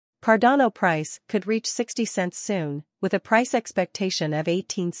Cardano price could reach 60 cents soon, with a price expectation of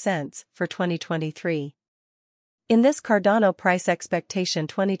 18 cents for 2023. In this Cardano price expectation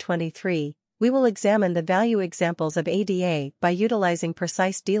 2023, we will examine the value examples of ADA by utilizing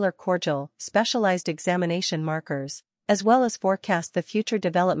precise dealer cordial, specialized examination markers, as well as forecast the future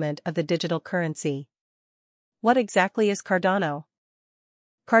development of the digital currency. What exactly is Cardano?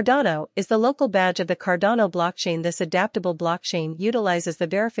 Cardano is the local badge of the Cardano blockchain. This adaptable blockchain utilizes the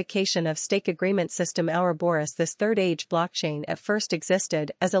verification of stake agreement system Ouroboros. This third-age blockchain at first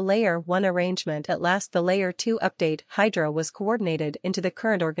existed as a Layer 1 arrangement. At last the Layer 2 update Hydra was coordinated into the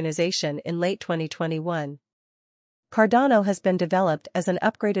current organization in late 2021. Cardano has been developed as an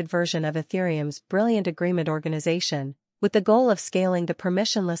upgraded version of Ethereum's brilliant agreement organization, with the goal of scaling the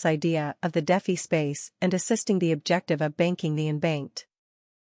permissionless idea of the DeFi space and assisting the objective of banking the unbanked.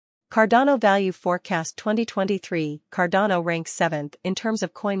 Cardano Value Forecast 2023. Cardano ranks 7th in terms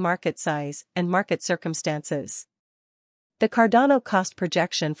of coin market size and market circumstances. The Cardano cost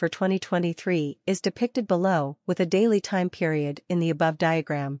projection for 2023 is depicted below with a daily time period in the above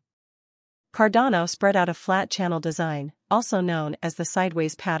diagram. Cardano spread out a flat channel design, also known as the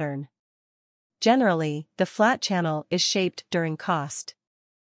sideways pattern. Generally, the flat channel is shaped during cost.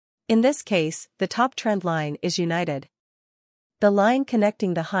 In this case, the top trend line is united. The line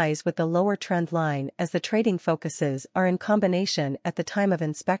connecting the highs with the lower trend line as the trading focuses are in combination at the time of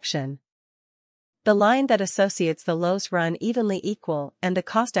inspection. The line that associates the lows run evenly equal and the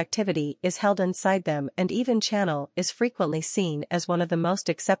cost activity is held inside them, and even channel is frequently seen as one of the most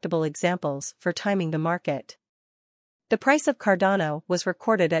acceptable examples for timing the market. The price of Cardano was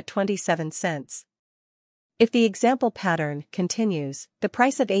recorded at 27 cents. If the example pattern continues, the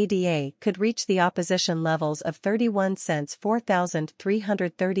price of ADA could reach the opposition levels of 31 cents,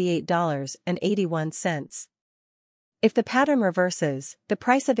 $4,338.81. If the pattern reverses, the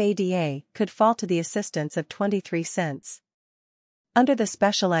price of ADA could fall to the assistance of 23 cents. Under the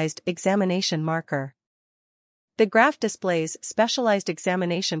specialized examination marker, the graph displays specialized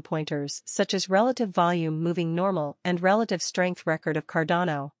examination pointers such as relative volume moving normal and relative strength record of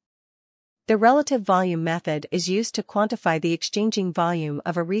Cardano. The relative volume method is used to quantify the exchanging volume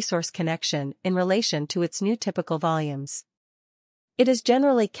of a resource connection in relation to its new typical volumes. It is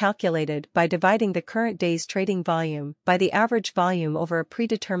generally calculated by dividing the current day's trading volume by the average volume over a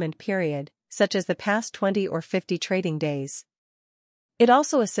predetermined period, such as the past 20 or 50 trading days. It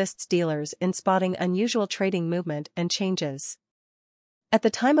also assists dealers in spotting unusual trading movement and changes. At the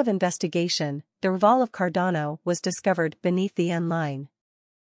time of investigation, the vol of Cardano was discovered beneath the N line,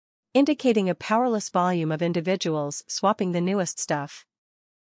 indicating a powerless volume of individuals swapping the newest stuff.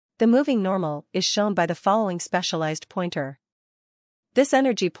 The moving normal is shown by the following specialized pointer. This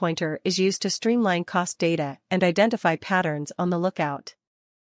energy pointer is used to streamline cost data and identify patterns on the lookout.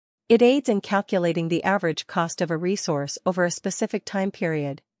 It aids in calculating the average cost of a resource over a specific time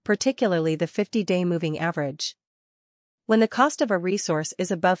period, particularly the 50-day moving average. When the cost of a resource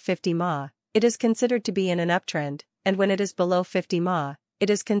is above 50 Ma, it is considered to be in an uptrend, and when it is below 50 Ma, it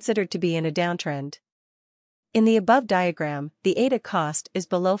is considered to be in a downtrend. In the above diagram, the ADA cost is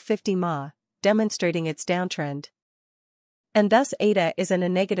below 50 Ma, demonstrating its downtrend. And thus ADA is in a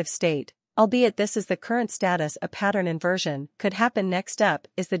negative state, albeit this is the current status. A pattern inversion could happen. Next up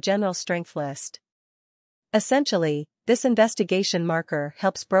is the general strength list. Essentially, this investigation marker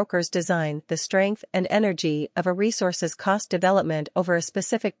helps brokers design the strength and energy of a resource's cost development over a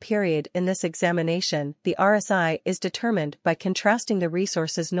specific period. In this examination, the RSI is determined by contrasting the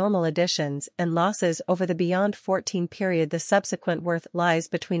resource's normal additions and losses over the beyond 14 period. The subsequent worth lies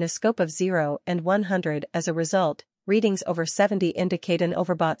between a scope of 0 and 100. As a result, readings over 70 indicate an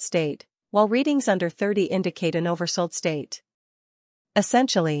overbought state, while readings under 30 indicate an oversold state.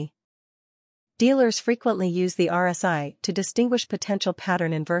 Essentially, dealers frequently use the RSI to distinguish potential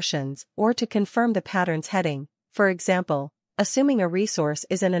pattern inversions or to confirm the pattern's heading. For example, assuming a resource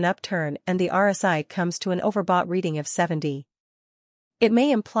is in an upturn and the RSI comes to an overbought reading of 70. It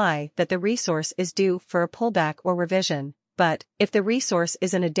may imply that the resource is due for a pullback or revision, but if the resource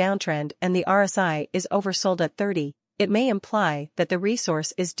is in a downtrend and the RSI is oversold at 30, it may imply that the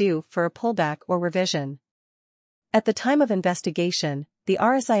resource is due for a pullback or revision. At the time of investigation, the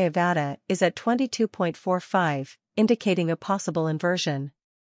RSI of ADA is at 22.45, indicating a possible inversion.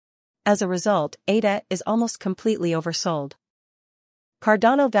 As a result, ADA is almost completely oversold.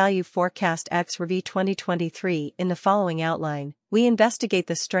 Cardano Value Forecast X Review 2023. In the following outline, we investigate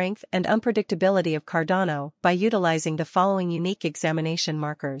the strength and unpredictability of Cardano by utilizing the following unique examination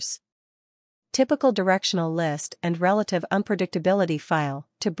markers. Typical directional list and relative unpredictability file.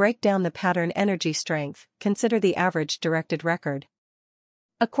 To break down the pattern energy strength, consider the average directed record.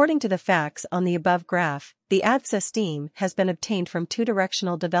 According to the facts on the above graph, the ADSA steam has been obtained from two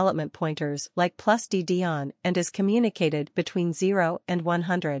directional development pointers like +d on and is communicated between 0 and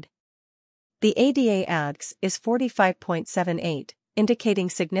 100. The ADA ADX is 45.78, indicating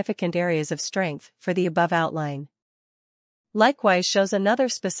significant areas of strength for the above outline. Likewise shows another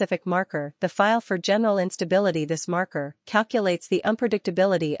specific marker, the file for general instability. This marker calculates the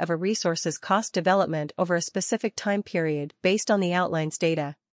unpredictability of a resource's cost development over a specific time period based on the outlines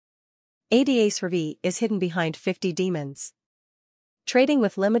data. ADA SRV is hidden behind 50 daemons. Trading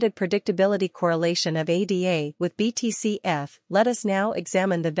with limited predictability. Correlation of ADA with BTC-ETH. Let us now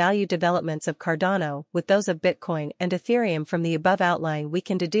examine the value developments of Cardano with those of Bitcoin and Ethereum. From the above outline we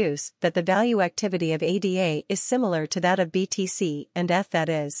can deduce that the value activity of ADA is similar to that of BTC and ETH, that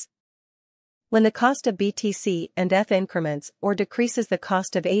is, when the cost of BTC and ETH increments or decreases, the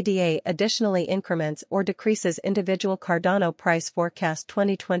cost of ADA additionally increments or decreases. Individual Cardano price forecast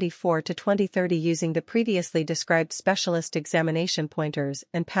 2024 to 2030. Using the previously described specialist examination pointers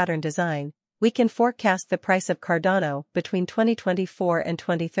and pattern design, we can forecast the price of Cardano between 2024 and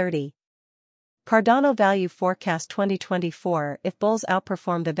 2030. Cardano value forecast 2024. If bulls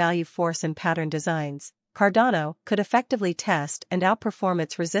outperform the value force in pattern designs, Cardano could effectively test and outperform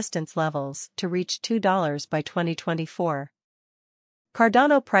its resistance levels to reach $2 by 2024.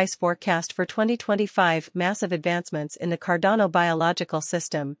 Cardano price forecast for 2025. Massive advancements in the Cardano biological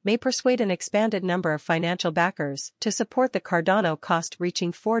system may persuade an expanded number of financial backers to support the Cardano cost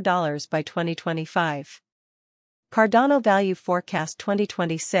reaching $4 by 2025. Cardano value forecast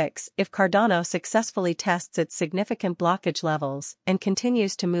 2026. If Cardano successfully tests its significant blockage levels and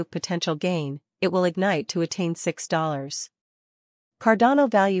continues to move potential gain, it will ignite to attain $6.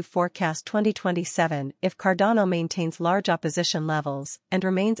 Cardano value forecast 2027. If Cardano maintains large opposition levels and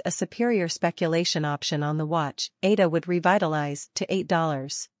remains a superior speculation option on the watch, ADA would revitalize to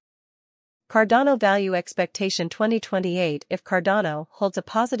 $8. Cardano value expectation 2028. If Cardano holds a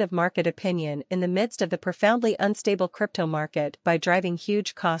positive market opinion in the midst of the profoundly unstable crypto market by driving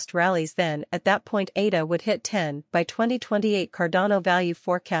huge cost rallies, then at that point ADA would hit 10 by 2028. Cardano value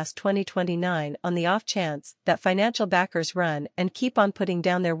forecast 2029. On the off chance that financial backers run and keep on putting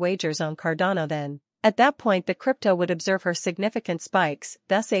down their wagers on Cardano, then at that point the crypto would observe her significant spikes,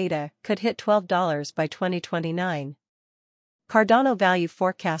 thus ADA could hit $12 by 2029. Cardano value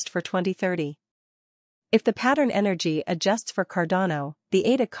forecast for 2030. If the pattern energy adjusts for Cardano, the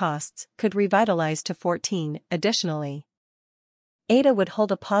ADA costs could revitalize to 14. Additionally, ADA would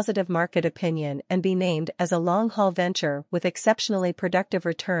hold a positive market opinion and be named as a long-haul venture with exceptionally productive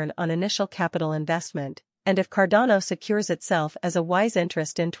return on initial capital investment, and if Cardano secures itself as a wise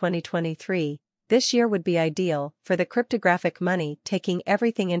interest in 2023, this year would be ideal for the cryptographic money, taking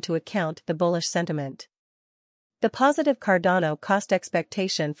everything into account the bullish sentiment. The positive Cardano cost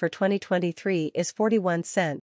expectation for 2023 is 41 cents.